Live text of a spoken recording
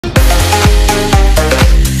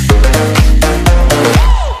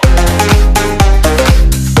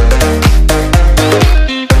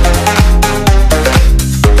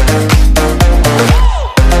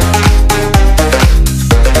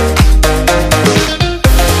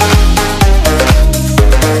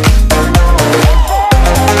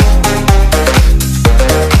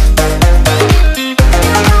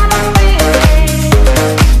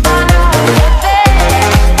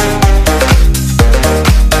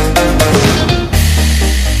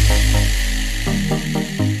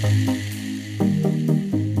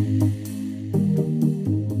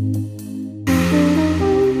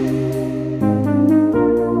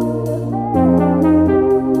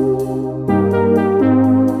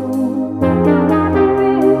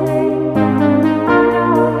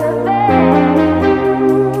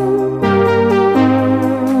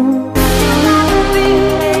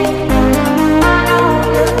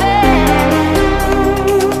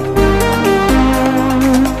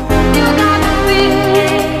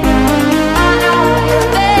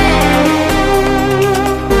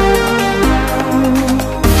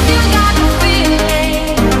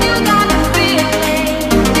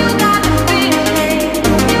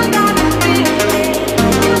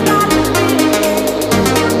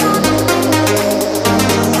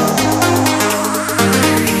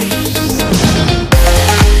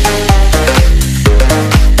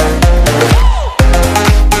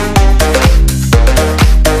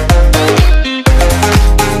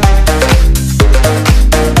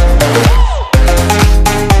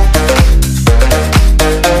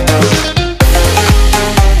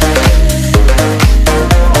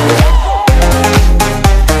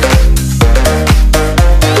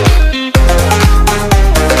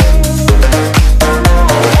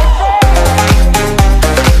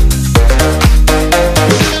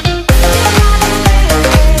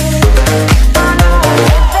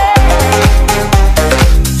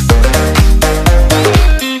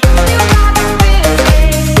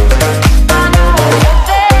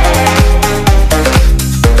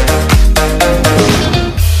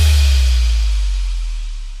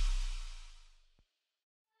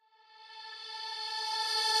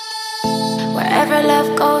Wherever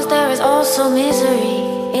love goes, there is also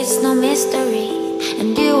misery. It's no mystery.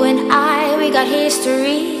 And you and I, we got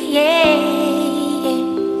history, yeah.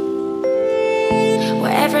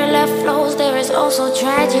 Wherever love flows, there is also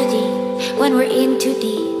tragedy when we're in too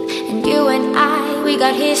deep. And you and I, we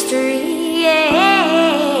got history, yeah.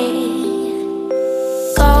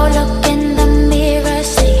 Go look in the mirror,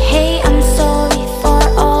 say, hey, I'm sorry for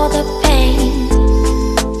all the pain.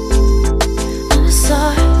 I'm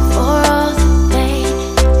sorry for all the pain.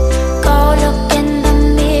 Go look in the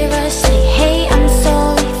mirror, say, hey, I'm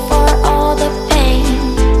sorry for all the pain.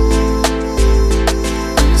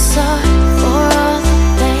 I'm sorry for all the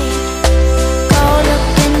pain. Go look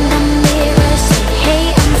in the mirror, say, hey,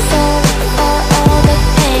 I'm sorry for all the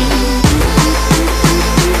pain.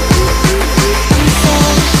 I'm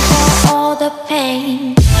sorry for all the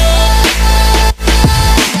pain.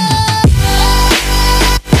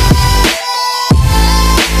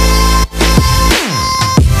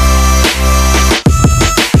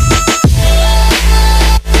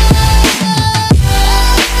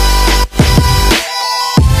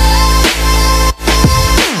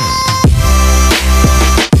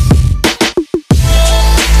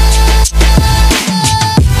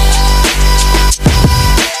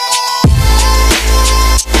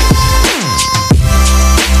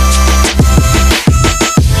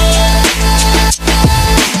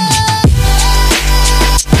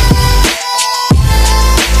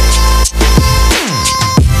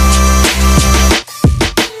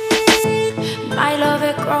 My love,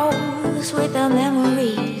 it grows with the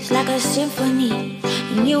memories like a symphony.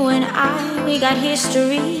 And you and I, we got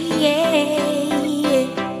history, yeah.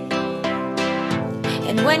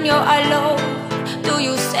 And when you're alone, do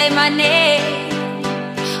you say my name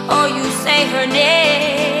or you say her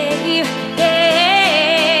name?